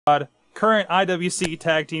current IWC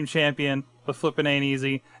Tag Team Champion with Flippin' Ain't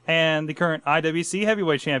Easy, and the current IWC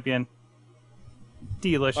Heavyweight Champion,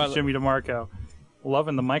 Delicious Jimmy DeMarco.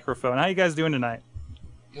 Loving the microphone. How you guys doing tonight?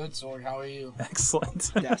 Good, Sword. How are you?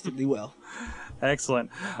 Excellent. Dastardly well.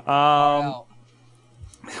 Excellent. Hard out.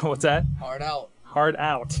 What's that? Hard out. Hard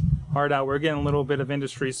out. Hard out. We're getting a little bit of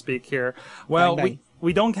industry speak here. Well, Bang, bang.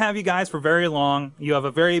 we don't have you guys for very long. You have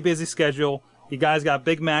a very busy schedule. You guys got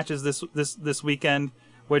big matches this weekend,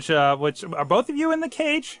 which are both of you in the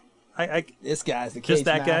cage? This guy's the Just cage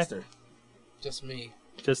that guy? master. Just me.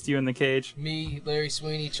 Just you in the cage. Me, Larry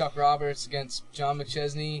Sweeney, Chuck Roberts against John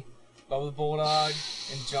McChesney, Bubba the Bulldog,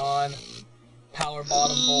 and John Power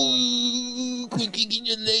Bottom Bowling. Quick kick in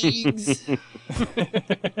your legs.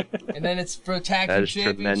 And then it's for tag That team is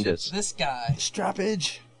championships. tremendous. This guy.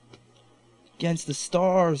 Strappage against the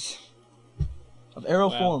stars of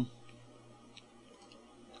Aeroform.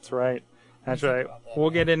 That's right. That's right.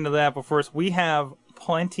 We'll get into that, but first we have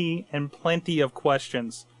plenty of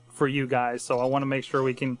questions for you guys. So I want to make sure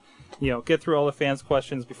we can, get through all the fans'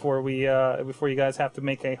 questions before you guys have to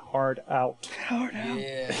make a hard out. Hard out.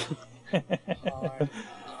 Yeah.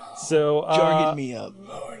 So Jargon me up.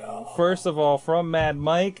 first of all, from Mad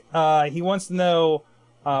Mike, he wants to know,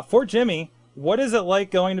 for Jimmy, what is it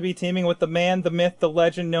like going to be teaming with the man, the myth, the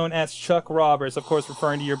legend known as Chuck Roberts? Of course,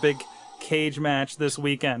 referring to your big cage match this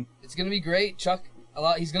weekend. It's going to be great. Chuck,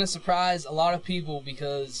 he's going to surprise a lot of people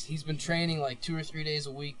because he's been training like 2 or 3 days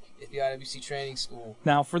a week at the IWC training school.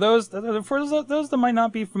 Now, for those that might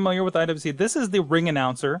not be familiar with IWC, this is the ring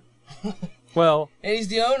announcer. Well, And he's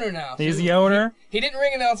the owner now. he's too. the owner. He didn't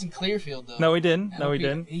ring announce in Clearfield, though. No, he didn't. No, I he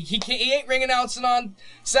hope didn't. He ain't ring announcing on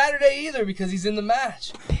Saturday either because he's in the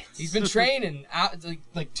match. He's been training out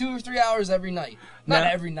like 2 or 3 hours every night. Not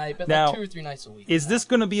Now- every night, but now, like 2 or 3 nights a week. Is this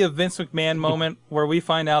going to be a Vince McMahon moment where we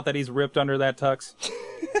find out that he's ripped under that tux?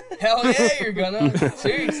 Hell yeah, you're gonna.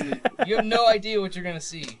 Seriously. You have no idea what you're gonna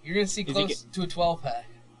see. You're gonna see he close to a 12-pack.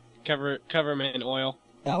 Cover him in oil.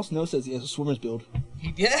 Al Snow says he has a swimmer's build.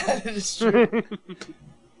 Yeah, that is true.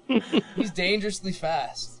 He's dangerously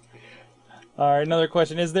fast. All right, another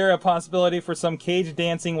question. Is there a possibility for some cage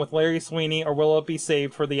dancing with Larry Sweeney, or will it be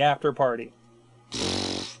saved for the after party?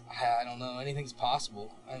 I don't know. Anything's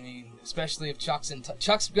possible. I mean, especially if Chuck's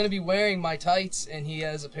Chuck's gonna be wearing my tights and he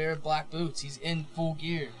has a pair of black boots. He's in full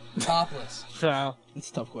gear, topless. So, It's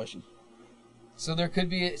a tough question. So there could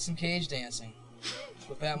be some cage dancing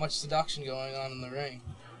with that much seduction going on in the ring.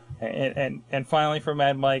 And finally, for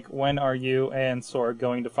Mad Mike, when are you and Sorg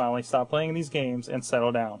going to finally stop playing these games and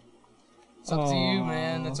settle down? It's up to you,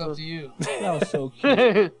 man. That's up to you. That was so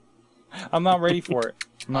cute. I'm not ready for it.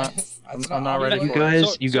 I'm not ready You for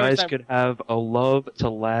it. guys, So could have a love to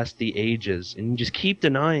last the ages, and you just keep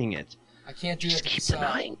denying it. I can't do Just that. keep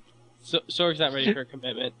denying. Sorg's not ready for a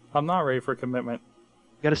commitment. I'm not ready for commitment.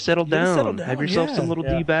 You gotta settle gotta down. settle down, Have yourself yeah. some little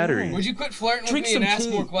Yeah. D battery. Would you quit flirting Drink with me and some ask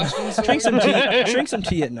tea. more questions? Drink some tea. Drink some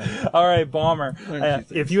tea at night. All right, Bomber. Learn a few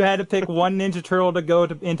things. If you had to pick one Ninja Turtle to go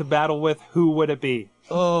into battle with, who would it be?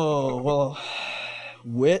 Oh, well,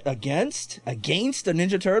 against a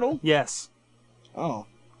Ninja Turtle? Yes. Oh.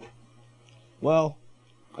 Well,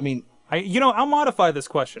 I mean, I'll modify this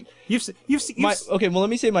question. okay, well, let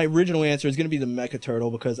me say my original answer is going to be the Mecha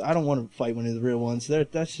Turtle because I don't want to fight one of the real ones.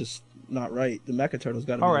 That's just not right. The Mecha Turtle's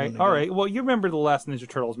got to be All the right, one to all go. right. Well, you remember the last Ninja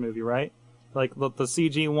Turtles movie, right? Like the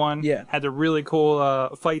CG one. Yeah. Had the really cool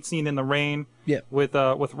fight scene in the rain. Yeah. With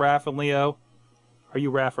Raph and Leo. Are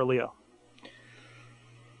you Raph or Leo?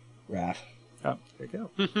 Raph. Oh, there you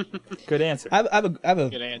go. Good answer. I have a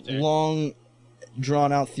Good answer. long,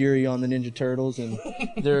 drawn-out theory on the Ninja Turtles and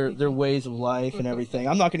their ways of life and everything.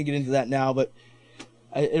 I'm not going to get into that now, but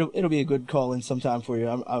it'll be a good call-in sometime for you.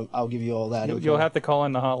 I'll give you all that. You'll have to call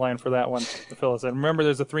in the hotline for that one to fill us in. Remember,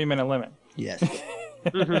 there's a 3-minute limit. Yes.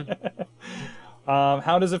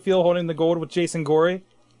 How does it feel holding the gold with Jason Gorey?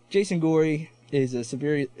 Jason Gorey is a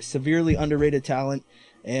severely underrated talent,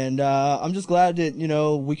 and I'm just glad that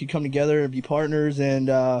we could come together and be partners and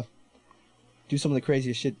do some of the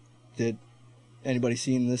craziest shit that anybody's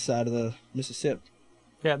seen this side of the Mississippi.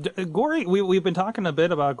 Yeah, Gorey. We've been talking a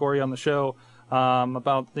bit about Gorey on the show.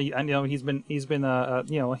 About he's been a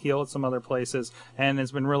heel at some other places and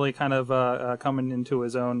has been really kind of coming into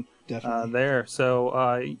his own there. So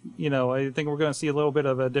I think we're going to see a little bit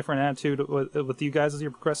of a different attitude with you guys as you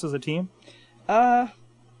progress as a team.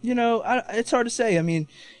 It's hard to say. I mean,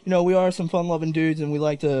 we are some fun-loving dudes, and we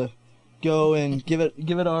like to go and give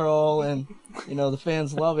it our all, and the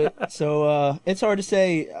fans love it. So it's hard to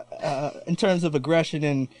say in terms of aggression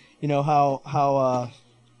and how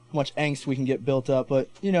much angst we can get built up, but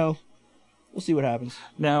we'll see what happens.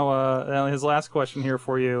 Now his last question here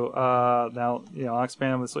for you. Now, I'll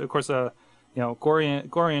expand on this. Of course, Gory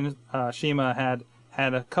and Shima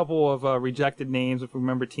had a couple of rejected names, if we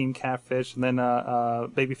remember Team Catfish, and then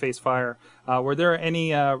Babyface Fire. Were there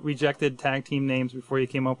any rejected tag team names before you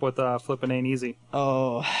came up with Flippin' Ain't Easy?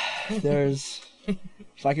 Oh, there's...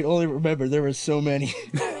 If I could only remember, there were so many.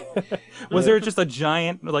 Was there just a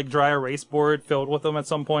giant, dry erase board filled with them at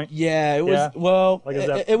some point? Yeah, it was. Yeah? Well, Like, is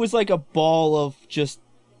that- it was like a ball of just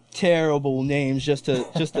terrible names, just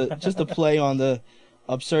to play on the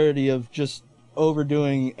absurdity of just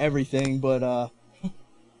overdoing everything. But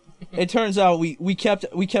it turns out we kept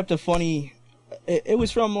a funny. It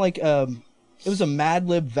was from it was a Mad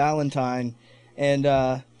Lib Valentine, and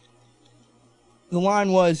the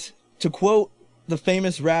line was, to quote the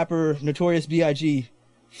famous rapper Notorious B.I.G.,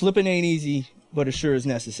 "Flippin' ain't easy, but it sure is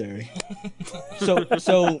necessary." So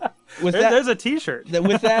with that, there's a T-shirt.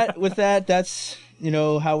 with that, that's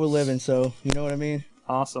how we're living. So you know what I mean.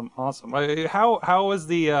 Awesome. How was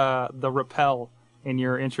the rappel in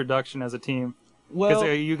your introduction as a team? Because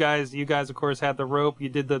Well, you guys of course had the rope. You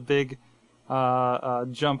did the big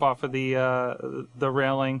jump off of the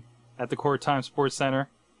railing at the Core Time Sports Center.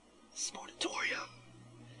 Sportatorium.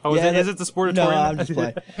 Oh, Yeah, is it the Sportatorium? No, I'm just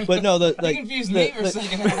playing. But no, You confused me for a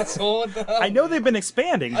second, asshole. What the hell? I know they've been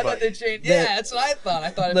expanding, I but thought they changed. Yeah, that's what I thought. I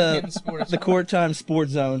thought it became the sport. the Court Time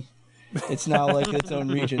Sports Zone. It's now like its own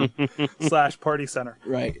region. / party center.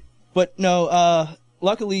 Right. But no,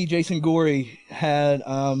 luckily Jason Gory had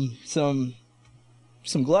some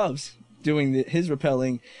gloves doing his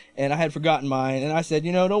rappelling, and I had forgotten mine, and I said,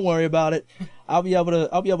 don't worry about it. I'll be able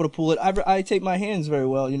to pull it. I take my hands very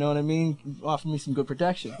well, you know what I mean? Offer me some good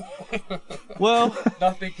protection. Well,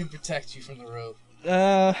 Nothing can protect you from the rope.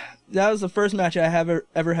 that was the first match I have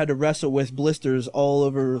ever had to wrestle with blisters all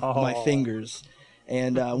over my fingers,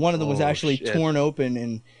 and one of them was actually torn open,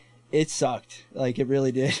 and it sucked. Like, it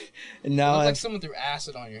really did. And It now looked like someone threw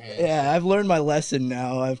acid on your hands. yeah, I've learned my lesson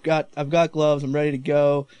now. I've got gloves. I'm ready to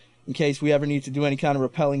go in case we ever need to do any kind of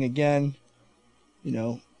rappelling again.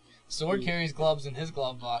 Sword carries gloves in his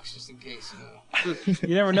glove box just in case.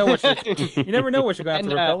 You never know what you're going to have to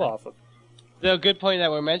And, rappel off of. The good point that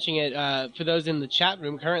we're mentioning it, for those in the chat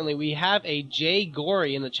room, currently we have a Jay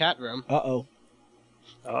Gory in the chat room. Uh-oh.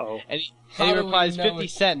 And he How do we replies know 50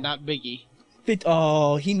 it? Cent, not Biggie.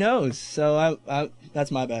 Oh, he knows. So I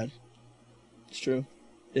that's my bad. It's true.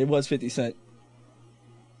 It was 50 Cent.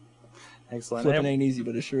 Excellent. Flipping ain't easy,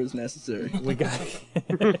 but it sure is necessary. We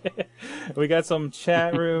got some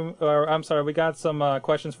chat room, or I'm sorry, we got some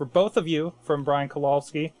questions for both of you from Brian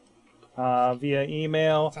Kowalski via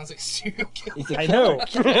email. Sounds like a serial killer. I know.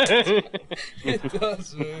 It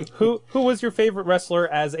does, man. Who was your favorite wrestler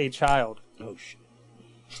as a child? Oh shit.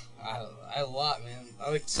 I a lot, man.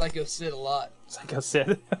 I like Psycho Sid a lot. Psycho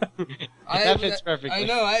Sid. That fits perfectly. I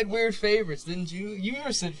know. I had weird favorites, didn't you? You were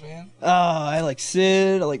a Sid fan. I like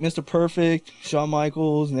Sid. I like Mr. Perfect, Shawn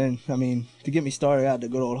Michaels, and then to get me started, I had the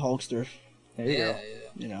good old Hulkster. There you go.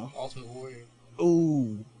 Yeah. Ultimate Warrior.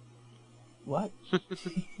 Ooh. What?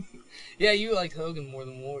 Yeah, you liked Hogan more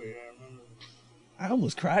than Warrior. I remember. I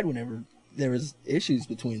almost cried whenever there was issues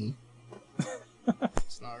between them.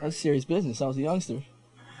 It's not That was right. serious business. I was a youngster.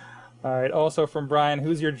 All right. Also from Brian,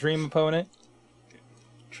 who's your dream opponent?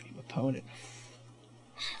 Dream opponent.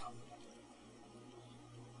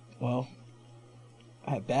 Well,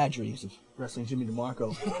 I had bad dreams of wrestling Jimmy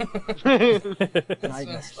DeMarco. That's Nightmares.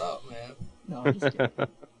 messed up, man. No, I'm just kidding.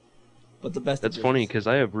 But the best. That's of funny dreams. because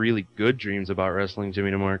I have really good dreams about wrestling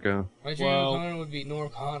Jimmy DeMarco. My dream Well- opponent would be Norm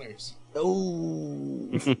Connors. Oh.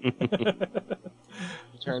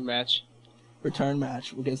 Return match. Return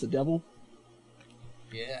match against the devil.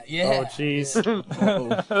 Yeah. Oh, jeez.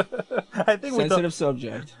 Uh-oh. I think Sensitive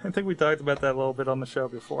subject. we talked about that a little bit on the show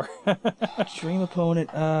before. Dream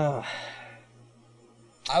opponent. I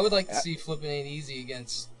would like to see Flippin' Ain't Easy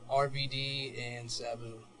against RVD and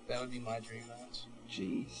Sabu. That would be my dream match.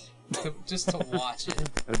 Jeez. Just to watch it.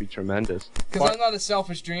 That'd be tremendous. Because I'm not a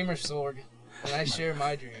selfish dreamer, Sorg. And I share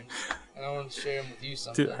my dreams. And I want to share them with you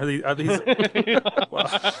someday. Dude, are these?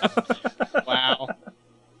 Wow.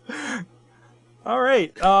 All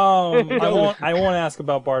right. I won't ask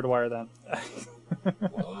about barbed wire then.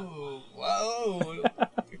 Whoa.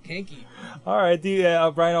 You're kinky. All right.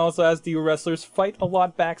 Brian also asks, do you wrestlers fight a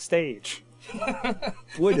lot backstage?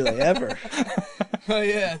 Boy, do they ever. Oh,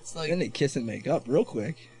 yeah. It's like Then they kiss and make up real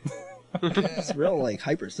quick. It's real,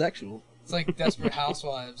 hypersexual. it's like Desperate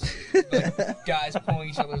Housewives. Like, guys pulling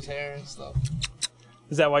each other's hair and stuff.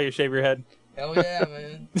 Is that why you shave your head? Hell yeah,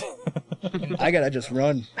 man. I gotta just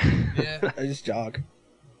run. Yeah. I just jog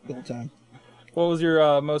the whole time. What was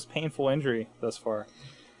your most painful injury thus far?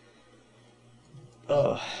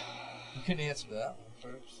 You couldn't answer that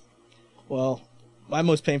one first. Well, my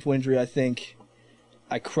most painful injury, I think,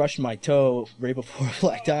 I crushed my toe right before a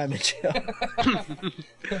Black Diamond show.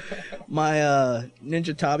 My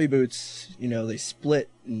Ninja Tabi boots, they split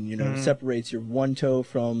and, separates your one toe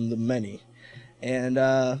from the many. And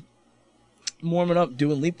I'm warming up,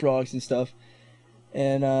 doing leapfrogs and stuff.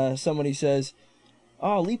 And somebody says,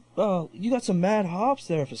 "Oh, you got some mad hops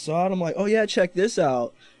there, Facade." I'm like, "Oh yeah, check this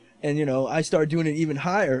out." And I started doing it even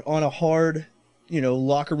higher on a hard,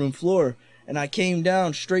 locker room floor. And I came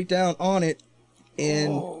down, straight down on it,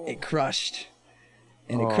 and it crushed.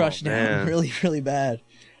 And it crushed down really, really bad.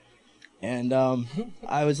 And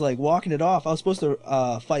I was like walking it off. I was supposed to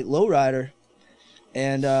fight Lowrider.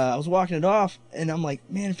 And I was walking it off, and I'm like,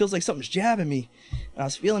 man, it feels like something's jabbing me. And I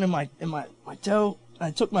was feeling in my toe.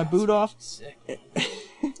 I took my boot off, Sick. and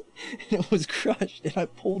it was crushed, and I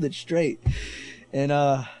pulled it straight. And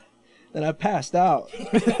then I passed out. Me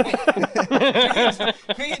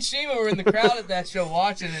and Shima were in the crowd at that show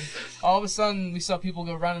watching, and all of a sudden we saw people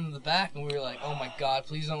go running in the back, and we were like, "Oh my God,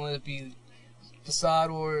 please don't let it be Facade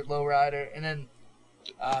or Lowrider." And then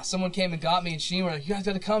someone came and got me, and Shima were like, "You guys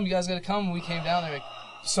gotta come, And we came down there, like,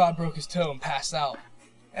 Facade broke his toe and passed out.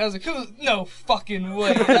 And I was like, no fucking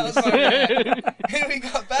way. That was my dad. And we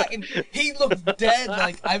got back, and he looked dead.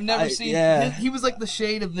 Like, I've never seen. Yeah. He was like the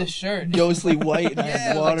shade of this shirt. Ghostly white, and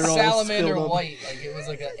Yeah, water like all salamander spilled on. white. Like, it was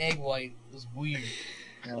like an egg white. It was weird.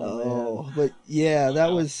 Oh, but yeah,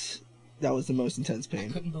 that was the most intense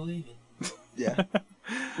pain. Couldn't believe it. Yeah.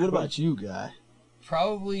 What about you, guy?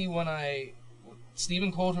 Probably when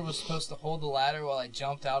Steven Coulter was supposed to hold the ladder while I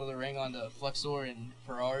jumped out of the ring onto Flexor and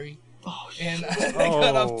Ferrari. Oh, And I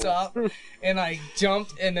got up top, and I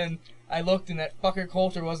jumped, and then I looked, and that fucker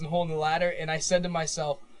Coulter wasn't holding the ladder, and I said to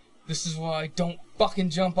myself, "This is why I don't fucking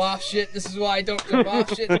jump off shit. This is why I don't jump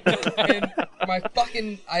off shit." And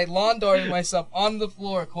I lawn darted myself on the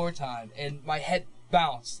floor core time, and my head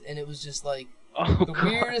bounced, and it was just like the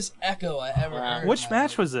weirdest echo I ever heard. Which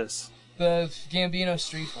match was this? The Gambino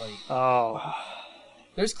street fight. Oh.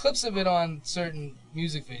 There's clips of it on certain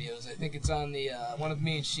music videos. I think it's on the one of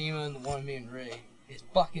me and Shima and the one of me and Ray. It's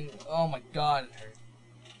fucking, oh my God, it hurt.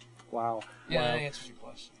 Wow. Yeah, Wow. that answers your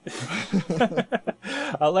question.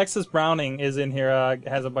 Alexis Browning is in here,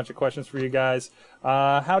 has a bunch of questions for you guys.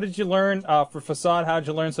 How did you learn, for Facade, how did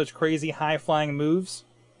you learn such crazy high-flying moves?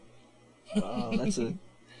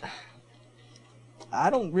 I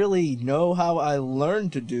don't really know how I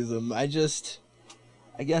learned to do them. I guess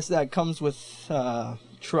that comes with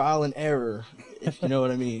trial and error, if you know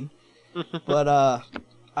what I mean. But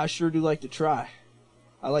I sure do like to try.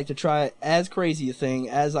 I like to try as crazy a thing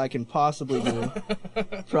as I can possibly do,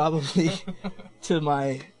 probably to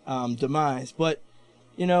my demise. But,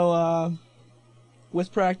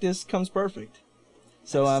 with practice comes perfect.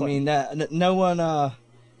 So, I mean, no one, I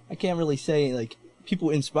can't really say, like,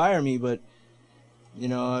 people inspire me, but,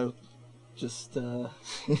 just, Now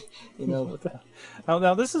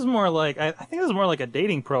this is more like, I think this is more like a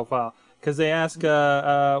dating profile, because they ask,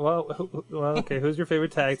 okay, who's your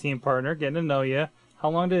favorite tag team partner? Getting to know you. How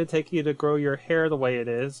long did it take you to grow your hair the way it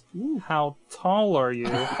is? Ooh. How tall are you?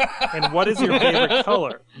 And what is your favorite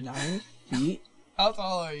color? 9 feet. How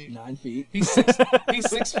tall are you? 9 feet. He's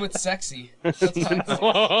 6 foot sexy. That's what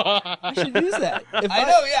I should use that. I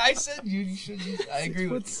know, yeah, I said you should use I agree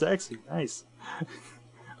with What's sexy? Nice.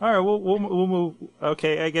 All right, we'll move.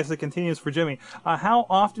 Okay, I guess it continues for Jimmy. How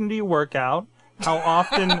often do you work out? How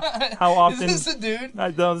often? Is this a dude? No,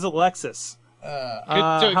 this is Alexis.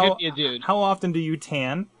 It could be a dude. How often do you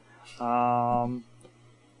tan? Do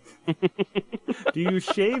you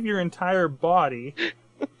shave your entire body?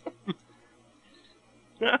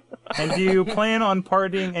 And do you plan on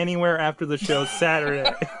partying anywhere after the show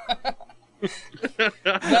Saturday?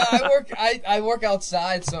 No, I work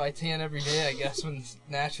outside, so I tan every day, I guess,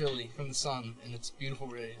 naturally from the sun and its beautiful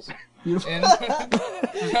rays. Beautiful. And,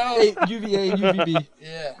 UVA, UVB.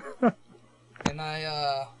 yeah. And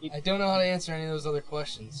I don't know how to answer any of those other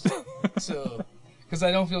questions. So, because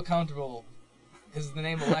I don't feel comfortable, because the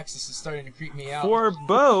name Alexis is starting to creep me out. For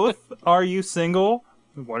both, are you single?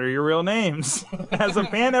 What are your real names? Has a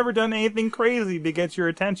fan ever done anything crazy to get your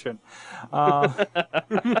attention?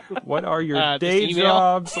 What are your day email?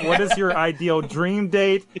 jobs? What is your ideal dream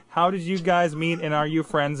date? How did you guys meet, and are you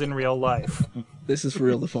friends in real life? This is for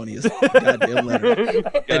real the funniest goddamn letter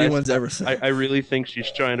anyone's ever sent. I really think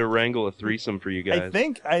she's trying to wrangle a threesome for you guys.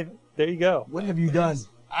 There you go. What have you done?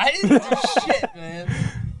 I didn't do shit, man.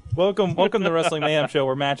 Welcome to the Wrestling Mayhem Show,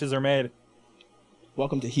 where matches are made.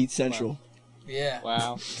 Welcome to Heat Central. Yeah.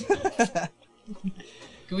 Wow.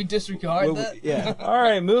 Can we disregard that? Yeah. All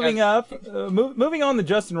right, moving up. Moving on to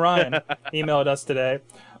Justin Ryan emailed us today.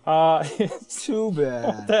 Too What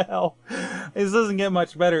bad. the hell? This doesn't get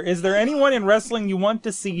much better. Is there anyone in wrestling you want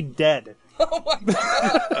to see dead? Oh my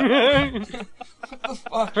god! What the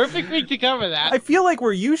fuck? Perfect week to cover that. I feel like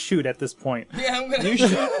we're you shoot at this point. Yeah, I'm gonna. You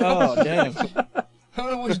should. Oh damn. I'm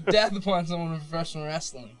gonna wish death upon someone in professional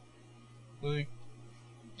wrestling. Like,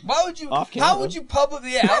 why would you? Off How camera. would you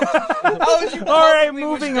publicly? Yeah, how would you? All right, publicly wish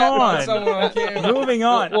moving death upon on. someone on camera? Moving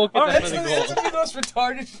on. We'll get All that right. for the That's goal. the most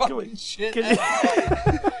retarded fucking shit.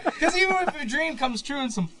 Because even if your dream comes true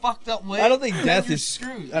in some fucked up way, I don't think then death you're is.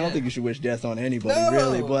 screwed. I don't yeah. think you should wish death on anybody, No.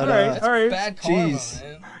 really. But All right, That's all right. bad karma, Jeez.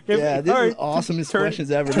 man. yeah, this All is right. awesomest Turn-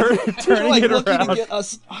 questions ever. turning like it lucky around. to get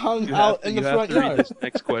us hung You out have to, in the you have front to read yard. this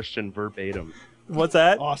next question verbatim. What's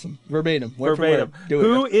that? Awesome, verbatim, word for Verbatim. word. Do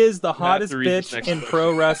Who it. is the have to hottest read this bitch next in one.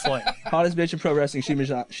 pro wrestling? Hottest bitch in pro wrestling, Shima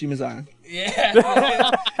Zion.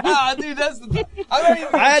 Yeah. Ah, dude, that's the. I'm not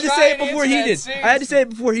even. I had to gonna say try it before and he answer did. that I had to say seriously. it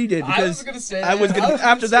before he did I because was gonna say. I was that. gonna.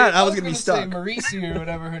 After that, I was gonna be say stuck. Maurice or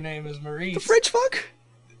whatever her name is, Maurice. The fridge fuck.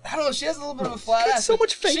 I don't know. She has a little bit of a flat got ass. so but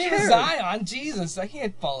much fake she hair. was Zion. Jesus, I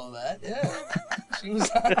can't follow that. Yeah. She was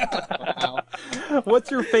Zion. Wow.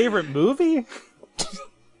 What's your favorite movie?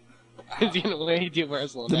 He's gonna way too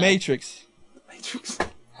personal. The now. Matrix.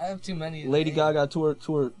 I have too many. to Lady name. Gaga tour.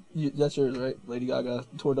 That's yours, right? Lady Gaga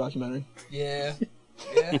tour documentary. Yeah.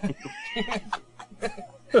 Yeah.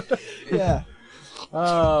 Yeah.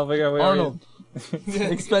 Oh my god, Arnold.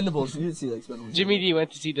 Expendables. You didn't see that Expendables. Jimmy D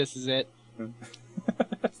went to see This Is It.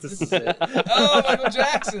 This is it. Oh, Michael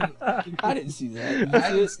Jackson. I didn't see that. Did you I see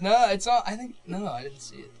it? didn't, no, it's all. I think no, I didn't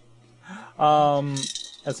see it.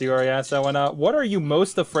 Let's see, you already asked that one. What are you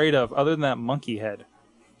most afraid of other than that monkey head?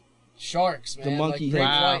 Sharks, man. monkey like great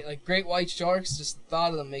head. Wow. white, like great white sharks. Just the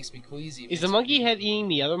thought of them makes me queasy. Is the monkey head eating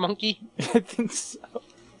the other monkey? I think so.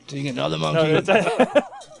 Seeing another No, monkey.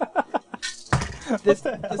 this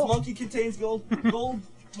This monkey contains gold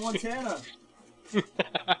Montana.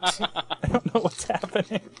 I don't know what's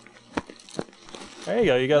happening. There you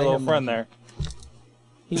go. You got a Mayhem little friend monkey. there.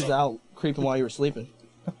 He was out creeping while you were sleeping.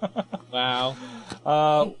 Wow.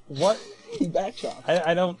 What? He backchopped.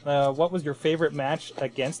 I don't. What was your favorite match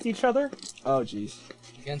against each other? Oh jeez.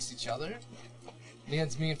 Against each other?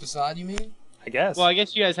 Against me and Facade, you mean? I guess. Well, I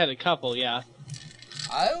guess you guys had a couple, yeah.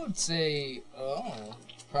 I would say,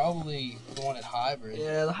 probably the one at Hybrid.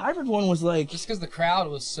 Yeah, the hybrid one was like Just because the crowd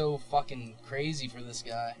was so fucking crazy for this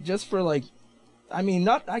guy. just for like, I mean,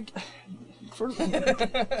 not I. For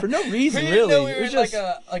no We reason, didn't really. know we It were was in just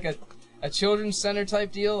like a children's center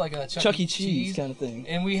type deal, like a Chuck E. Cheese kind of thing.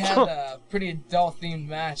 And we had a pretty adult themed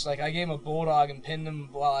match. Like I gave him a bulldog and pinned him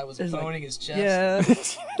while I was There's, like- boning his chest. Yeah,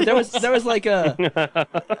 there was like a.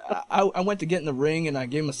 I went to get in the ring and I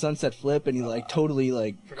gave him a sunset flip and he like totally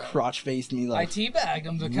like crotch faced me I like. teabagged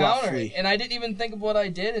him to counter roughly. it, and I didn't even think of what I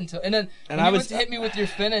did until. And then And when I you was- went to hit me with your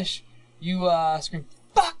finish, you screamed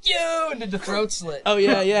 "fuck you" and did the throat slit. Oh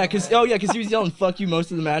yeah, because he was yelling "fuck you"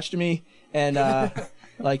 most of the match to me, and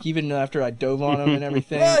like even after I dove on him and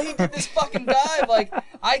everything. Well, he did this fucking dive. Like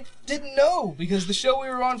I didn't know because the show we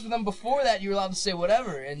were on for them before that, you were allowed to say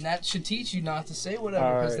whatever, and that should teach you not to say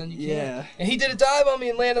whatever because then you can't. Yeah. And he did a dive on me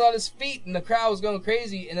and landed on his feet, and the crowd was going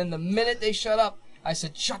crazy. And then the minute they shut up, I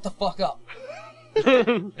said, "Shut the fuck up."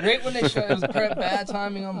 Right when they shut, it was bad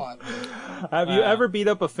timing on my part. Have you ever beat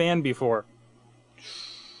up a fan before?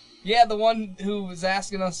 Yeah, the one who was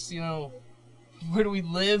asking us, where do we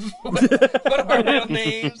live? What are our real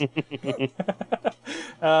names?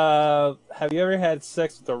 Have you ever had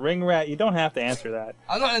sex with a ring rat? You don't have to answer that.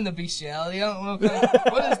 I'm not into bestiality. I don't know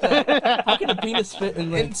what is that. How can a penis fit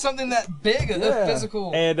in like? In something that big, a Yeah.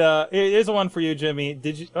 physical. And here's one for you, Jimmy.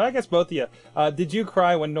 Did you? Well, I guess both of you. Did you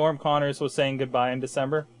cry when Norm Connors was saying goodbye in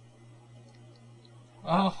December?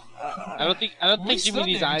 Oh, I don't think We Jimmy D's stood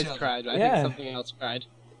near eyes each other. cried. I Yeah. think something else cried.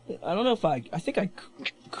 I don't know if I think I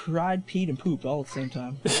cried, peed, and pooped all at the same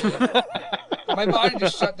time. my body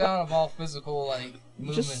just shut down of all physical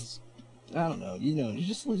movements. I don't know. You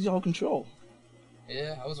just lose all control.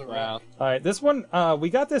 Yeah, I was a wreck. Wow. All right, this one we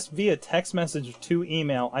got this via text message to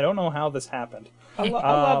email. I don't know how this happened. I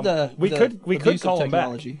love the. we could abuse of call him back.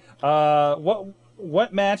 technology.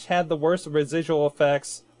 What match had the worst residual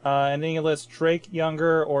effects? Any list: Drake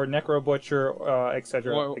Younger or Necro Butcher,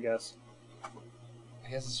 etc. Or- I guess.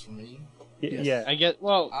 I guess it's for me. Yes. Yeah. I get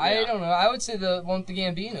well. I yeah. don't know. I would say the one with the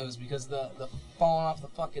Gambinos because the falling off the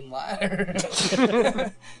fucking ladder.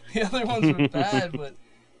 The other ones were bad, but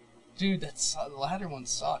dude, the ladder one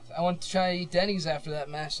sucked. I went to try to eat Denny's after that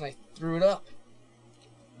match and I threw it up.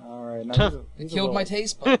 All right. Now, It killed my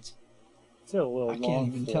taste buds. It's a little I long can't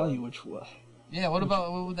even for- tell you which one. Yeah, what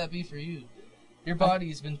would that be for you? Your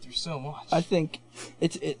body's been through so much. I think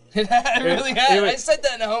it It really has. I said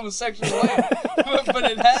that in a homosexual way, but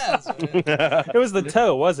it has. Man. It was the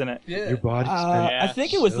toe, wasn't it? Yeah. Your body's I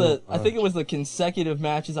think it was the consecutive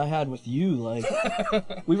matches I had with you. Like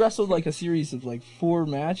we wrestled like a series of like 3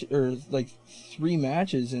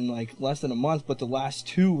 matches in like less than a month, but the last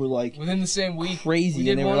 2 were like within the same week. crazy,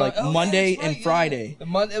 and they were like Monday and Friday.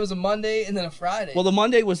 It was a Monday and then a Friday. Well, the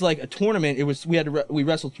Monday was like a tournament. It was we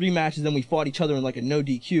wrestled 3 matches, then we fought each other in like a no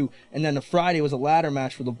DQ, and then the Friday was a ladder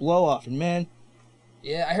match for the blow off. And man,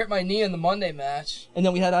 yeah, I hurt my knee in the Monday match. And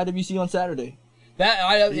then we had IWC on Saturday. By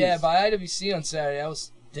IWC on Saturday, I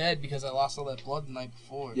was dead because I lost all that blood the night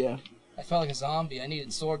before. Yeah. I felt like a zombie. I needed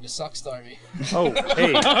Sorg to suck star me. Oh,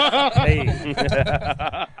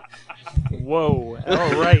 hey. Whoa.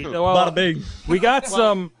 All right. Well, Bada bing. We got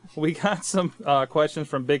some questions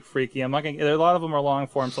from Big Freaky. I'm not gonna. A lot of them are long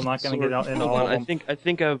form, so I'm not gonna get out into all of them.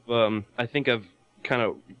 I think I've kind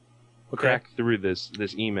of cracked through this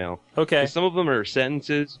email. Okay. Some of them are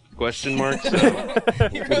sentences, question marks. So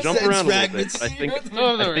we'll jump around a little bit. I think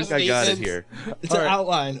I got it here. It's an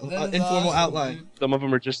outline, informal outline. Dude. Some of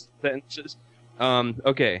them are just sentences.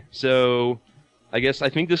 Okay, so I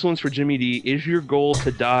think this one's for Jimmy D. Is your goal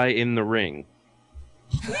to die in the ring?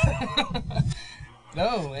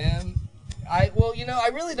 No, man. I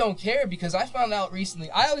really don't care because I found out recently.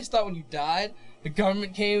 I always thought when you died, the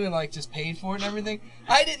government came and like just paid for it and everything.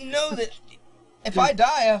 I didn't know that if I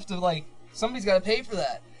die, I have to like somebody's got to pay for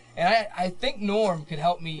that. And I think Norm could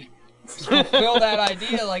help me fulfill that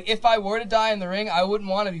idea. Like if I were to die in the ring, I wouldn't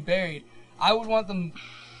want to be buried. I would want them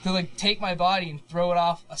to like take my body and throw it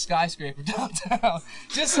off a skyscraper downtown,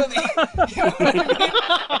 just so that you know what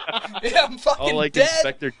I mean? Yeah, I'm fucking all like dead.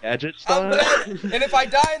 Inspector Gadget I'm style. dead. And if I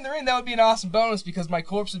die in the ring, that would be an awesome bonus because my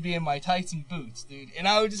corpse would be in my tights and boots, dude. And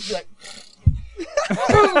I would just be like,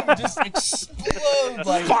 boom, just explode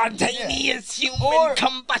like Spontaneous human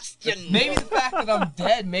combustion. Maybe the fact that I'm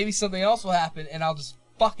dead, maybe something else will happen, and I'll just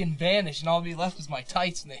fucking vanish, and all I'll be left is my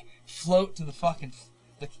tights, and they float to the fucking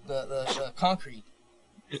the concrete.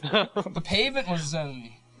 The pavement was his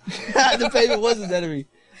enemy. The pavement was his enemy.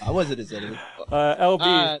 I wasn't his enemy.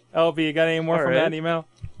 LB, you got any more from that email?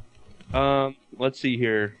 Let's see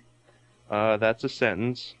here. That's a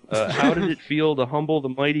sentence. How did it feel to humble the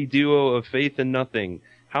mighty duo of Faith and Nothing?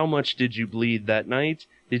 How much did you bleed that night?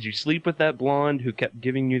 Did you sleep with that blonde who kept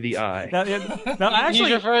giving you the eye? Now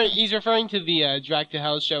actually, he's referring to the Drag to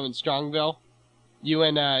Hell show in Strongville. You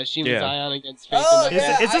and Shima Zion against Faith Oh, and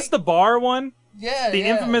Nothing. yeah. is this the bar one? Yeah, The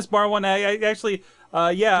infamous bar one. I actually,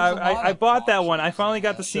 I bought that one. I finally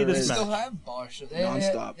got to see this They match. still have bar shows.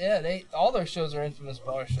 Non-stop. All their shows are infamous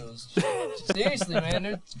bar shows. Seriously, man,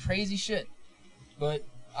 they're crazy shit. But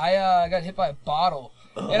I got hit by a bottle,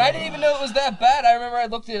 and I didn't even know it was that bad. I remember I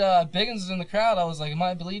looked at Biggins was in the crowd. I was like, "Am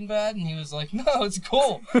I bleeding bad?" And he was like, "No, it's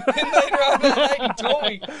cool." And later on that night, he told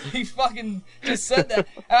me he fucking just said that.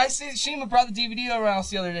 And I see Shima brought the DVD over house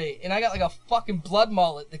the other day, and I got like a fucking blood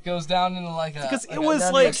mullet that goes down into like a. Because like it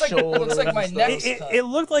was looks like my neck. It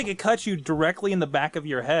looked like it cut you directly in the back of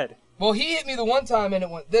your head. Well, he hit me the one time and it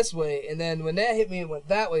went this way, and then when that hit me, it went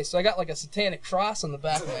that way. So I got like a satanic cross on the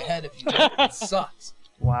back of my head. If you know, it sucks.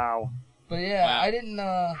 Wow. But yeah, Wow. I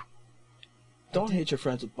didn't. Don't hate your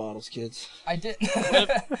friends with bottles, kids. I didn't.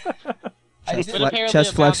 But apparently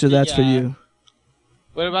Chest about flexor, the, that's for you.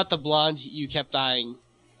 What about the blonde you kept eyeing?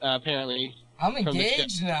 Apparently. I'm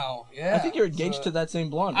engaged now. Yeah. I think you're engaged to that same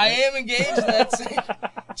blonde. I Right? am engaged to that same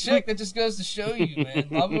chick. That just goes to show you, man.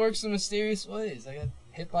 Love works in mysterious ways. I got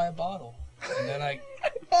hit by a bottle, and then I.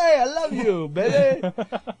 Hey, I love you, baby.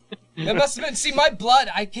 That must have been. See, my blood.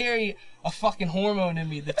 I carry a fucking hormone in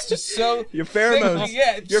me that's just so. Your pheromones.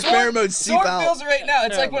 Yeah, Your pheromones seep Sorg out. feels it right now.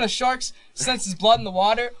 It's like when a shark senses blood in the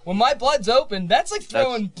water. When my blood's open, that's like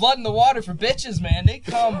throwing blood in the water for bitches, man. They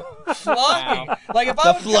come flocking. Like if I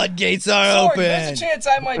The was floodgates are Sorg, open. there's a chance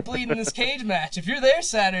I might bleed in this cage match. If you're there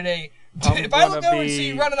Saturday, I'm if I look gonna over and see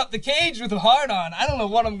you running up the cage with a hard on, I don't know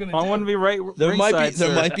what I'm gonna do. I want to be right. There ringside,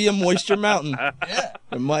 might be a moisture mountain. Yeah.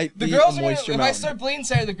 There might The be girls a are gonna, moisture if mountain. I start bleeding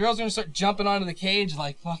Saturday, the girls are gonna start jumping onto the cage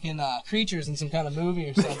like fucking creatures in some kind of movie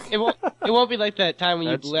or something. It won't be like that time when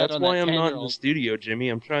you bled That's on why that I'm not in the 10-year-old. studio, Jimmy.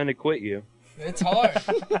 I'm trying to quit you. It's hard.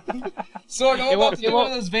 Sorg, I'm about to do one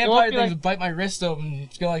of those vampire won't be things like- and bite my wrist open and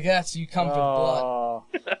go like that so you come for the blood. Oh.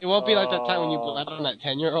 It won't be like that time when you bled on that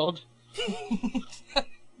 10-year-old.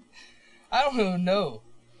 I don't even know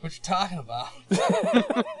what you're talking about.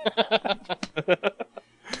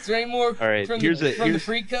 Is there any more All right, from here's the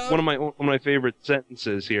freak code? one of my favorite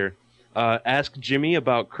sentences here. Ask Jimmy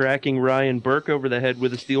about cracking Ryan Burke over the head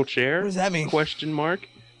with a steel chair? What does that mean? Question mark.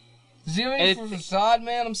 Does he have any for Facade,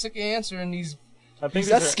 man? I'm sick of answering these. I think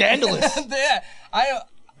That's scandalous. Yeah,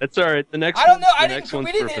 That's all right. The next. I don't know.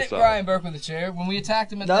 We didn't hit Ryan Burke with a chair when we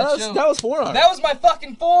attacked him at that show. That was forearm. That was my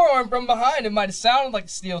fucking forearm from behind. It might have sounded like a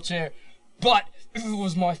steel chair, but it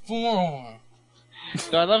was my forearm.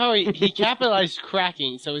 So I love how he capitalized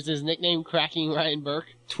cracking. So is his nickname Cracking Ryan Burke?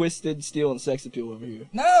 Twisted Steel and Sex Appeal over here.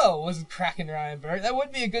 No, it wasn't Cracking Ryan Burke. That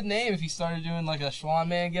would be a good name if he started doing like a Schwan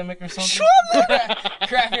Man gimmick or something.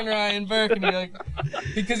 Cracking Ryan Burke, and be like,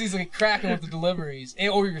 because he's like cracking with the deliveries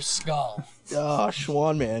or your skull. Oh,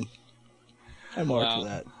 Schwan Man. I marked for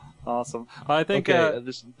that. Awesome. I think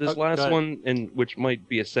this last one, and which might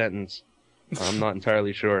be a sentence. I'm not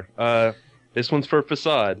entirely sure. This one's for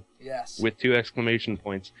Facade. Yes. With 2 exclamation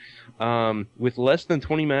points. With less than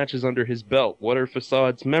 20 matches under his belt, what are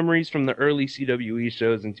Facade's memories from the early CWE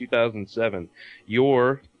shows in 2007?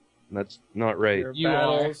 That's not right.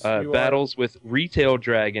 Battles with Retail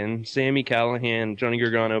Dragon, Sammy Callahan, Johnny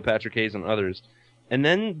Gargano, Patrick Hayes, and others. And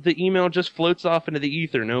then the email just floats off into the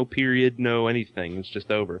ether. No period, no anything. It's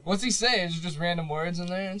just over. What's he say? Is it just random words in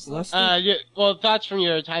there and stuff? Well, thoughts from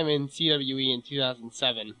your time in CWE in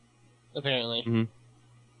 2007, apparently. Mm-hmm.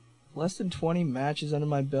 Less than 20 matches under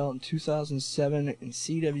my belt in 2007 in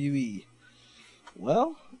CWE.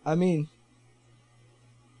 Well, I mean,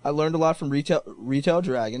 I learned a lot from Retail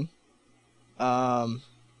Dragon. I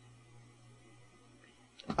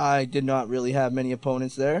did not really have many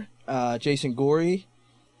opponents there. Jason Gorey,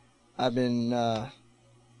 I've been,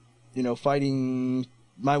 fighting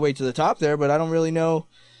my way to the top there, but I don't really know,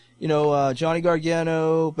 Johnny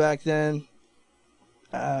Gargano back then.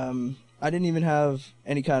 I didn't even have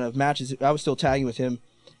any kind of matches. I was still tagging with him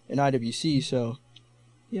in IWC, so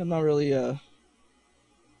yeah, I'm not really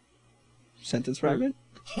sentence fragment.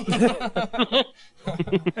 I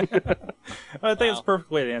think it's a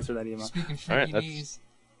perfect way to answer that email. Speaking freaky knees.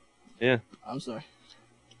 Yeah. I'm sorry.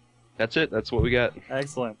 That's it. That's what we got.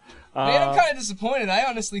 Excellent. Man, I'm kind of disappointed. I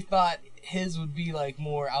honestly thought his would be like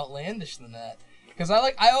more outlandish than that. Because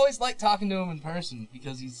I always like talking to him in person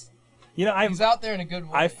because he's out there in a good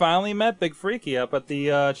way. I finally met Big Freaky up at the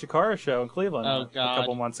Chikara show in Cleveland a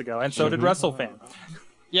couple months ago, and so did WrestleFan.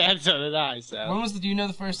 Yeah, so did I. So. When was do you know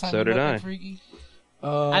the first time you met Big Freaky?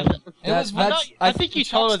 I think you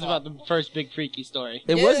told us about the first Big Freaky story.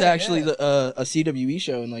 It was actually a CWE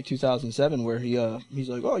show in like 2007 where he's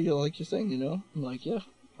like, "Oh, you like your thing, I'm like, "Yeah,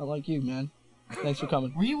 I like you, man. Thanks for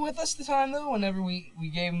coming." Were you with us the time though? Whenever we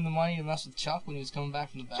gave him the money to mess with Chuck when he was coming back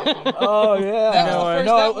from the bathroom. Oh yeah.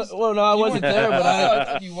 I wasn't there, but I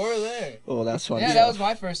thought you were there. Oh, that's funny. Yeah, that was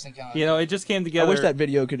my first encounter. It just came together. I wish that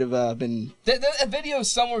video could have been. That video is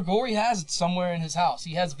somewhere. Gory has it somewhere in his house.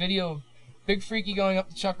 He has video of Big Freaky going up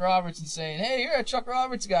to Chuck Roberts and saying, "Hey, you're a Chuck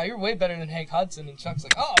Roberts guy. You're way better than Hank Hudson." And Chuck's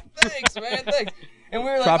like, "Oh, thanks, man, thanks." And we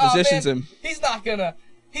were like, propositions "Oh, man, him. He's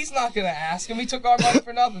not gonna ask him. We took our money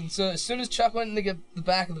for nothing." So as soon as Chuck went in to get the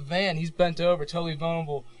back of the van, he's bent over, totally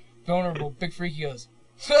vulnerable. Big Freaky goes,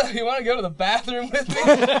 "You want to go to the bathroom with me?"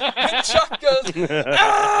 And Chuck goes,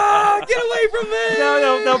 "Ah, get away from me!"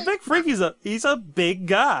 No. Big Freaky's he's a big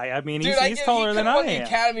guy. I mean, Dude, he's taller than I am. He won the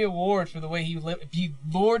Academy Award for the way he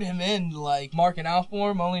lured him in, like marking out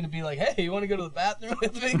for him, only to be like, "Hey, you want to go to the bathroom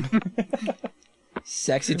with me?"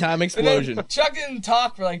 Sexy time explosion. And then Chuck didn't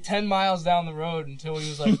talk for like 10 miles down the road until he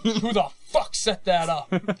was like, "Who the fuck set that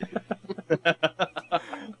up?"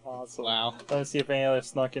 Awesome. Wow. Let's see if any other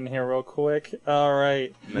snuck in here real quick. All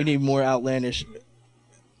right. We need more outlandish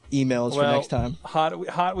emails for next time.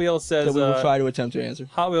 Hot Wheels says that we will try to attempt to answer.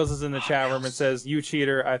 Hot Wheels is in the chat room and says, "You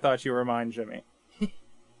cheater! I thought you were mine, Jimmy."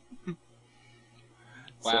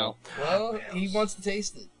 Wow. Well, he wants to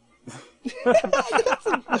taste it.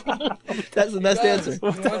 That's the best answer.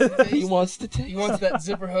 He wants to taste. He wants that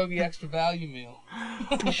Zipper Hoagie extra value meal.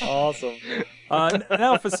 Awesome.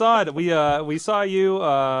 Now, Facade, we saw you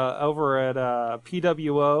over at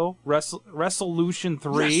PWO Wrestlution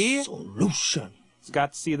 3. Wrestlution.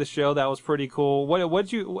 Got to see the show. That was pretty cool.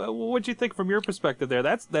 What'd you think from your perspective there?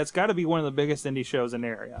 That's got to be one of the biggest indie shows in the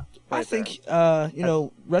area. I think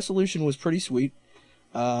Wrestlution was pretty sweet.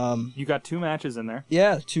 You got 2 matches in there.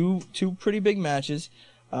 Yeah, two pretty big matches.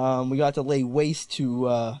 We got to lay waste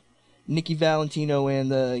to Nikki Valentino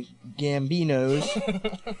and the Gambinos.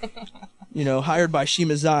 Hired by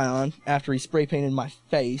Shima Zion after he spray painted my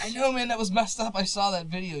face. I know, man, that was messed up. I saw that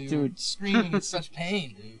video. You were screaming in such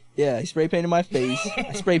pain, dude. Yeah, he spray painted my face.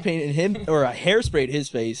 I spray painted him, or I hairsprayed his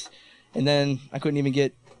face, and then I couldn't even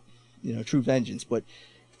get, true vengeance. But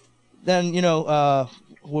then, what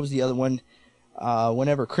was the other one?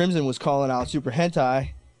 Whenever Crimson was calling out Super Hentai,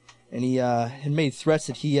 and he had made threats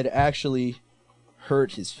that he had actually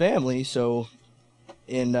hurt his family, so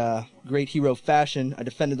in great hero fashion. I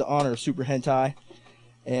defended the honor of Super Hentai,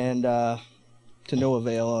 and to no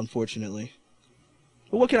avail, unfortunately.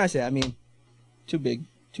 But what can I say? I mean, two big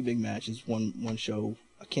matches, one show.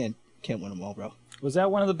 I can't win them all, bro. Was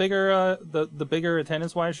that one of the bigger the bigger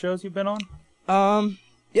attendance-wise shows you've been on?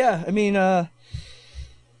 Yeah. I mean,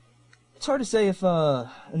 it's hard to say if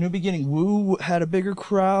A New Beginning Woo had a bigger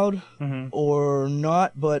crowd or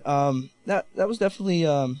not, but that was definitely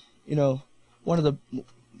one of the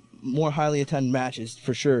more highly attended matches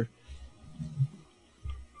for sure.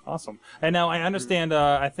 Awesome. And now I understand.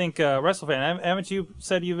 I think WrestleFan. Haven't you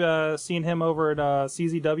said you've seen him over at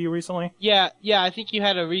CZW recently? Yeah. I think you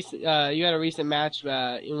had a recent match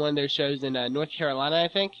in one of their shows in North Carolina, I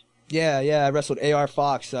think. Yeah. I wrestled AR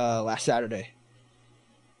Fox last Saturday.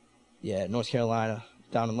 Yeah, North Carolina,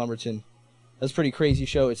 down in Lumberton. That was a pretty crazy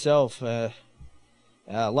show itself.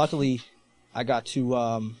 Luckily, I got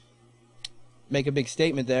to make a big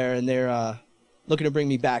statement there, and they're looking to bring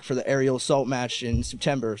me back for the aerial assault match in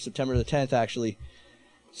September the 10th, actually.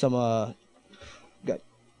 Some got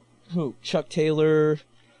Chuck Taylor,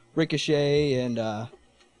 Ricochet, and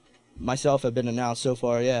myself have been announced so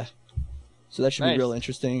far. Yeah, so that should be real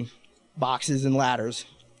interesting. Boxes and ladders.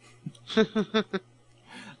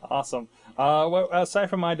 Awesome. Well, aside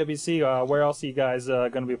from IWC, where else are you guys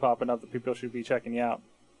going to be popping up that people should be checking you out?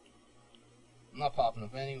 I'm not popping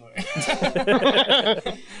up anywhere.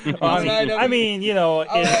 I mean,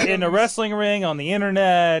 in the wrestling ring, on the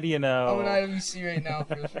internet, I'm in IWC right now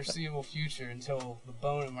for the foreseeable future until the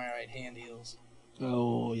bone in my right hand heals.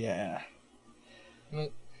 Oh, yeah.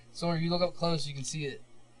 So if you look up close, you can see it.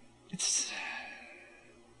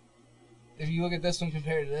 If you look at this one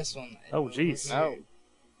compared to this one... Oh, jeez.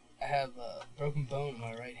 I have a broken bone in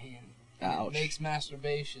my right hand. Ouch. It makes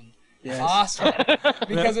masturbation Yes. awesome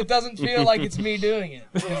because it doesn't feel like it's me doing it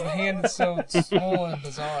because the hand is so small and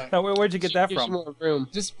bizarre. Now, where'd you get that Gives from? more room.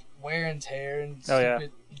 Just wear and tear and Oh, yeah.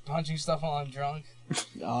 stupid punching stuff while I'm drunk.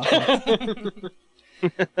 Awesome.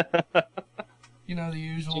 You know, the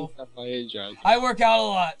usual. Drunk. I work out a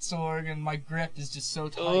lot, Sorg, and my grip is just so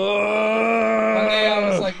tight. One day I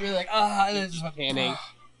was like really and then it just went Panning.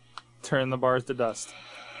 Turn the bars to dust.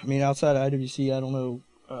 I mean, outside of IWC, I don't know.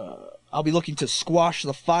 I'll be looking to squash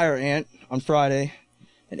the Fire Ant on Friday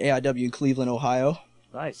at AIW in Cleveland, Ohio.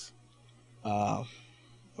 Nice.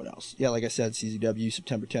 What else? Yeah, like I said, CZW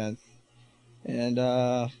September 10th.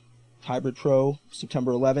 And Hybrid Pro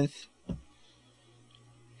September 11th.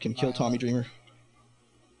 Can kill Tommy Dreamer.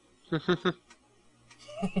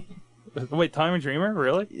 Wait, Tommy Dreamer?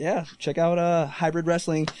 Really? Yeah, check out Hybrid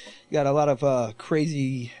Wrestling. You got a lot of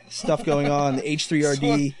crazy stuff going on. The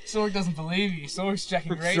H3RD. Sorg doesn't believe you. Sorg's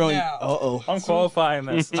checking right throwing, now. Uh-oh. I'm qualifying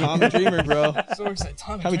this. Tommy Dreamer, bro. Sorg said,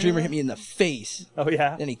 Tommy Dreamer hit me in the face. Oh,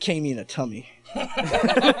 yeah? Then he came me in the tummy.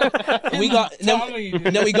 And we got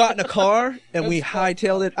then we got in a car and we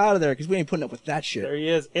hightailed it out of there because we ain't putting up with that shit. There he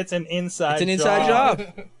is. It's an inside It's an inside job.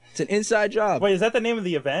 It's an inside job. Wait, is that the name of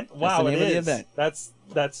the event? Wow, the name it of the is. event.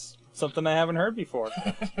 That's something I haven't heard before.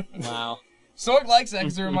 Wow. Sorg likes that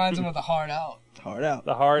because it reminds him of the Hard Out. Hard out.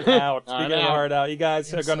 The Hard Out. Hard Speaking of Out. Hard Out, you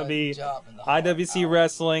guys are going to Inside be job in the Hard IWC Out.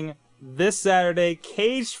 Wrestling this Saturday.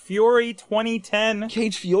 Cage Fury 2010.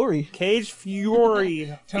 Cage Fury. Cage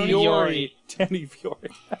Fury. Tony Fury. Tony Fury.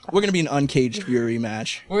 We're gonna be an uncaged Fury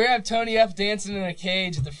match. We're gonna have Tony F dancing in a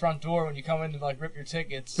cage at the front door when you come in to like rip your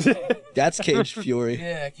tickets. That's Cage Fury.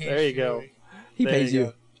 Yeah, cage. There you go. Fury. He There pays you you.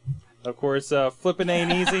 go. Of course, Flippin'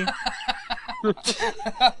 ain't easy.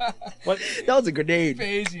 What? That was a grenade.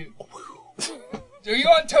 Pays you. Are you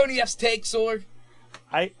on Tony F's take, Sorg?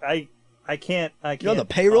 I can't. You're on the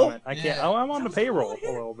payroll? comment. I can't. Yeah. Oh, I'm on the payroll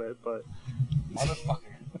a little bit, but Motherfucker.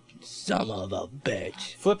 Son of a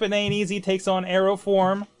bitch. Flippin' ain't easy takes on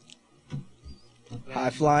Aeroform.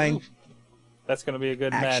 High flying. That's going to be a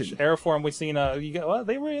good Action. match. Aeroform, we've seen.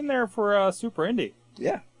 They were in there for Super Indie.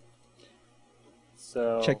 Yeah.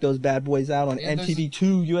 So Check those bad boys out on Yeah, there's-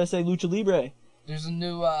 NTV2 USA Lucha Libre. There's a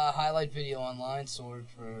new highlight video online, Sorg,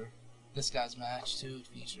 for this guy's match too. It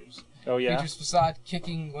features. Oh yeah. Features Facade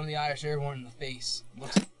kicking one of the Irish Airborne in the face.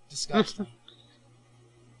 Looks disgusting.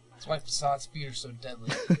 That's why Facade's feet are so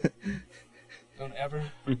deadly. Don't ever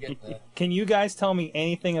forget that. Can you guys tell me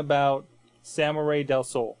anything about Samurai del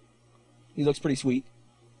Sol? He looks pretty sweet.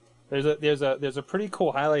 There's a pretty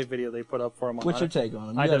cool highlight video they put up for him on What's your take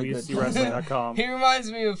on him? You got a good- IWCWrestling.com. He reminds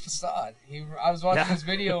me of Facade. I was watching Yeah. his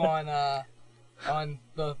video on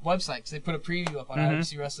the website because they put a preview up on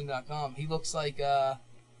IWCWrestling.com. He looks like he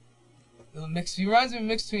reminds me of a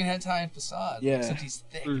mix between Hentai and Facade. Yeah. Except he's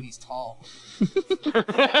thick and he's tall.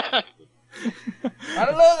 I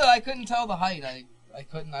don't know though. I couldn't tell the height. I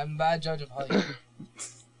couldn't. I'm a bad judge of height.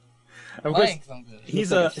 Of course, Length, I'm good.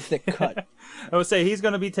 he's Looks like a thick cut. I would say he's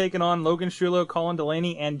going to be taking on Logan Shulo, Colin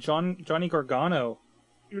Delaney, and Johnny Gargano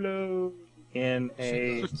in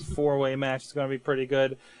a 4-way match. It's going to be pretty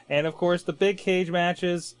good. And of course, the big cage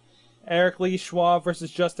matches: Eric Lee Schwab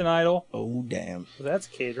versus Justin Idol. Oh damn! That's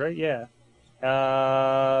cage, right? Yeah.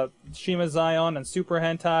 Shima Zion and Super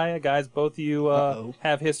Hentai, guys both you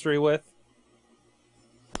have history with.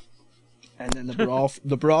 And then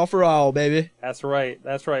the brawl for all, baby. That's right.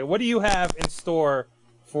 That's right. What do you have in store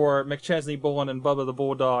for McChesney Bullen and Bubba the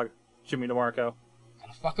Bulldog, Jimmy DeMarco?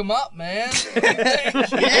 Gotta fuck him up, man.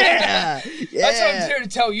 Yeah. That's what I'm here to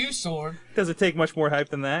tell you, Sword. Does it take much more hype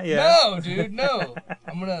than that? Yeah. No, dude, no.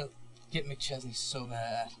 I'm gonna get McChesney so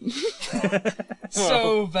bad.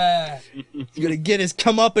 So bad. You're gonna get his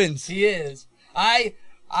comeuppance. He is. I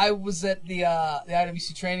was at the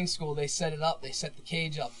IWC training school. They set it up. They set the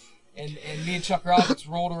cage up. And me and Chuck Roberts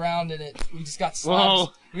rolled around in it. We just got slabs.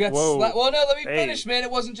 Whoa. We got Whoa. well, no, let me finish, man. It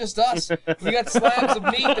wasn't just us. We got slabs of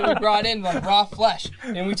meat that we brought in, like raw flesh,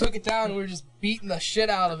 and we took it down. and We were just beating the shit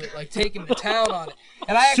out of it, like taking the town on it.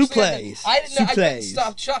 And I actually, I didn't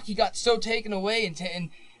stop Chuck. He got so taken away, and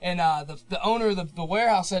the owner of the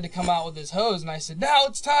warehouse had to come out with his hose, and I said, "Now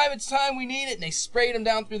it's time, we need it." And they sprayed him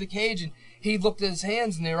down through the cage, and he looked at his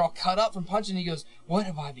hands, and they were all cut up from punching. He goes, "What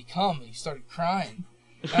have I become?" And he started crying.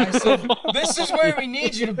 And I said, "This is where we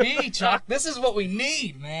need you to be, Chuck. This is what we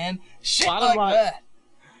need, man. Shit that."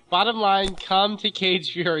 Bottom line, come to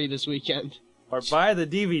Cage Fury this weekend. Or buy the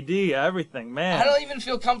DVD, everything, man. I don't even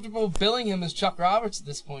feel comfortable billing him as Chuck Roberts at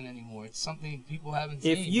this point anymore. It's something people haven't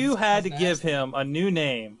seen. If you had to give him a new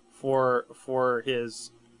name for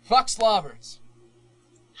his... Fuck Slobberts.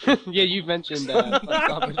 Yeah, you've mentioned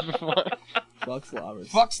Slobbers before. Fuck Slobbers.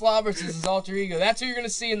 Fuck Slobberts is his alter ego. That's who you're going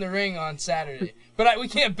to see in the ring on Saturday. But we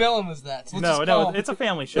can't bill him as that. So No, it's a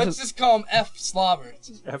family show. Let's just call him F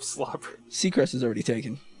Slobberts. F Slobber. Seacrest is already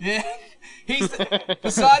taken. Yeah.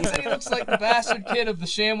 Facade said he looks like the bastard kid of the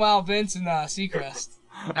ShamWow Vince and Seacrest.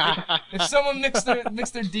 If someone mixed their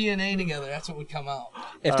DNA together, that's what would come out.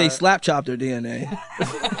 If they slap chop their DNA.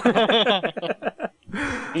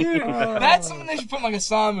 Dude, that's something they should put in like a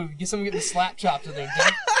Saw movie. Get someone getting the slap chop to their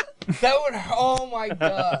dick. That would, oh my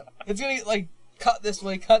god. It's gonna get like cut this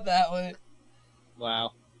way, cut that way.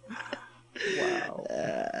 Wow.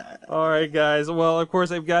 All right, guys. Well, of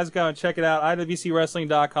course, if you guys go and check it out,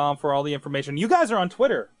 iwcwrestling.com for all the information. You guys are on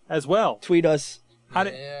Twitter as well. Tweet us. How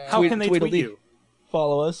can they tweet you?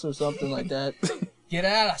 Follow us or something like that. Get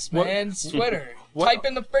at us, man. It's Twitter. Type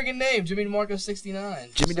in the friggin' name, Jimmy DeMarco 69.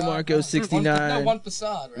 Jimmy DeMarco 69. One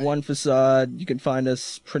Facade, right? One Facade. You can find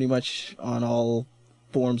us pretty much on all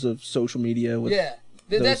forms of social media. With yeah.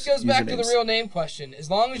 That goes back to the usernames. real name question.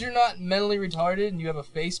 As long as you're not mentally retarded and you have a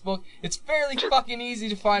Facebook, it's fairly fucking easy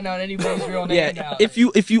to find out anybody's real name now. if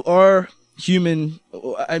you are human,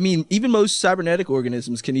 I mean, even most cybernetic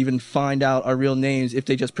organisms can even find out our real names if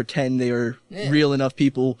they just pretend they are real enough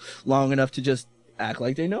people long enough to just act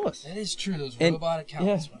like they know us. That is true. Those robot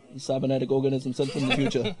accounts. Yeah, cybernetic organisms sent from the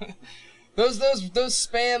future. Those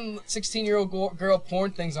spam 16-year-old girl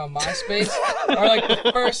porn things on MySpace are like the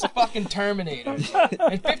first fucking Terminator. In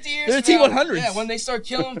 50 years They're from now, T-100s. yeah, when they start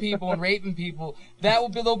killing people and raping people, they'll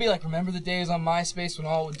be like, remember the days on MySpace when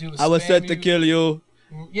all it would do was I was spam set to you? kill you.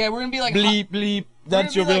 Yeah, we're gonna be like Bleep bleep.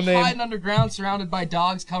 That's your we're real gonna be like name. hiding underground, surrounded by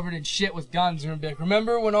dogs covered in shit with guns. We're gonna be like,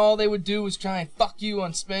 remember when all they would do was try and fuck you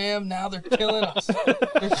on spam? Now they're killing us.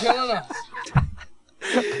 They're killing us.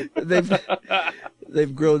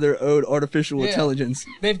 They've grown their own artificial intelligence.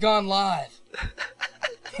 They've gone live.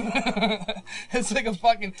 It's like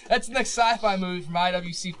that's the next sci-fi movie from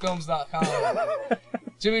IWCfilms.com.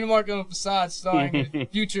 Jimmy DeMarco and Facade starring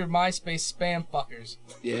future MySpace spam fuckers.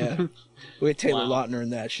 Yeah. We had Taylor Lautner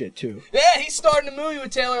in that shit too. Yeah, he starred in a movie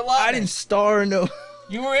with Taylor Lautner. I didn't star in no.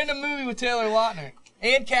 You were in a movie with Taylor Lautner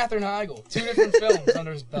and Katherine Heigl. 2 different films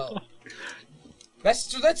under his belt.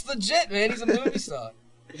 That's legit, man. He's a movie star.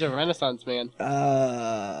 He's a Renaissance man.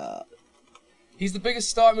 He's the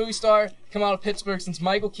biggest movie star come out of Pittsburgh since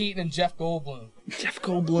Michael Keaton and Jeff Goldblum. Jeff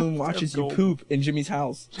Goldblum watches you poop in Jimmy's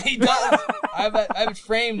house. He does. I have it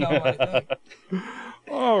framed on my thing.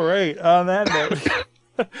 All right. On that note,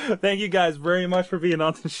 thank you guys very much for being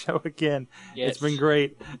on the show again. Yes. It's been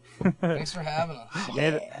great. Thanks for having us.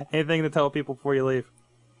 Anything to tell people before you leave?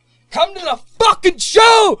 Come to the fucking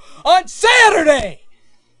show on Saturday!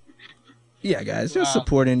 Yeah, guys, just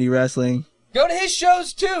support indie wrestling. Go to his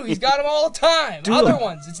shows too. He's got them all the time. Other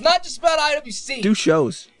ones. It's not just about IWC. Do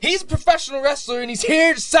shows. He's a professional wrestler, and he's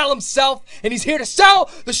here to sell himself, and he's here to sell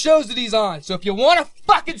the shows that he's on. So if you want to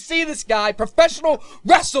fucking see this guy, professional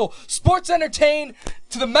wrestle, sports entertain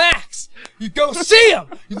to the max, you go see him.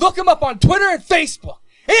 You look him up on Twitter and Facebook.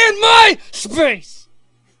 And MySpace.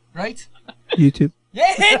 Right? YouTube.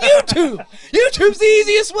 Yeah, and YouTube! YouTube's the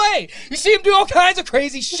easiest way! You see him do all kinds of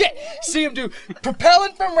crazy shit. You see him do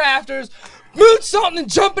propelling from rafters, moonsaulting and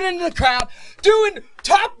jumping into the crowd, doing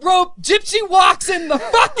top rope gypsy walks in the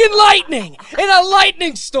fucking lightning! In a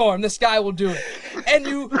lightning storm, this guy will do it. And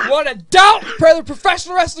you want to doubt whether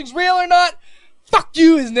professional wrestling's real or not? Fuck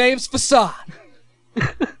you, his name's Facade.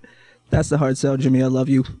 That's the hard sell, Jimmy. I love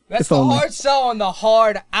you. That's the hard sell on the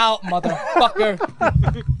hard out,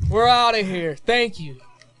 motherfucker. We're out of here. Thank you.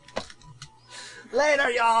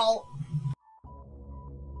 Later, y'all.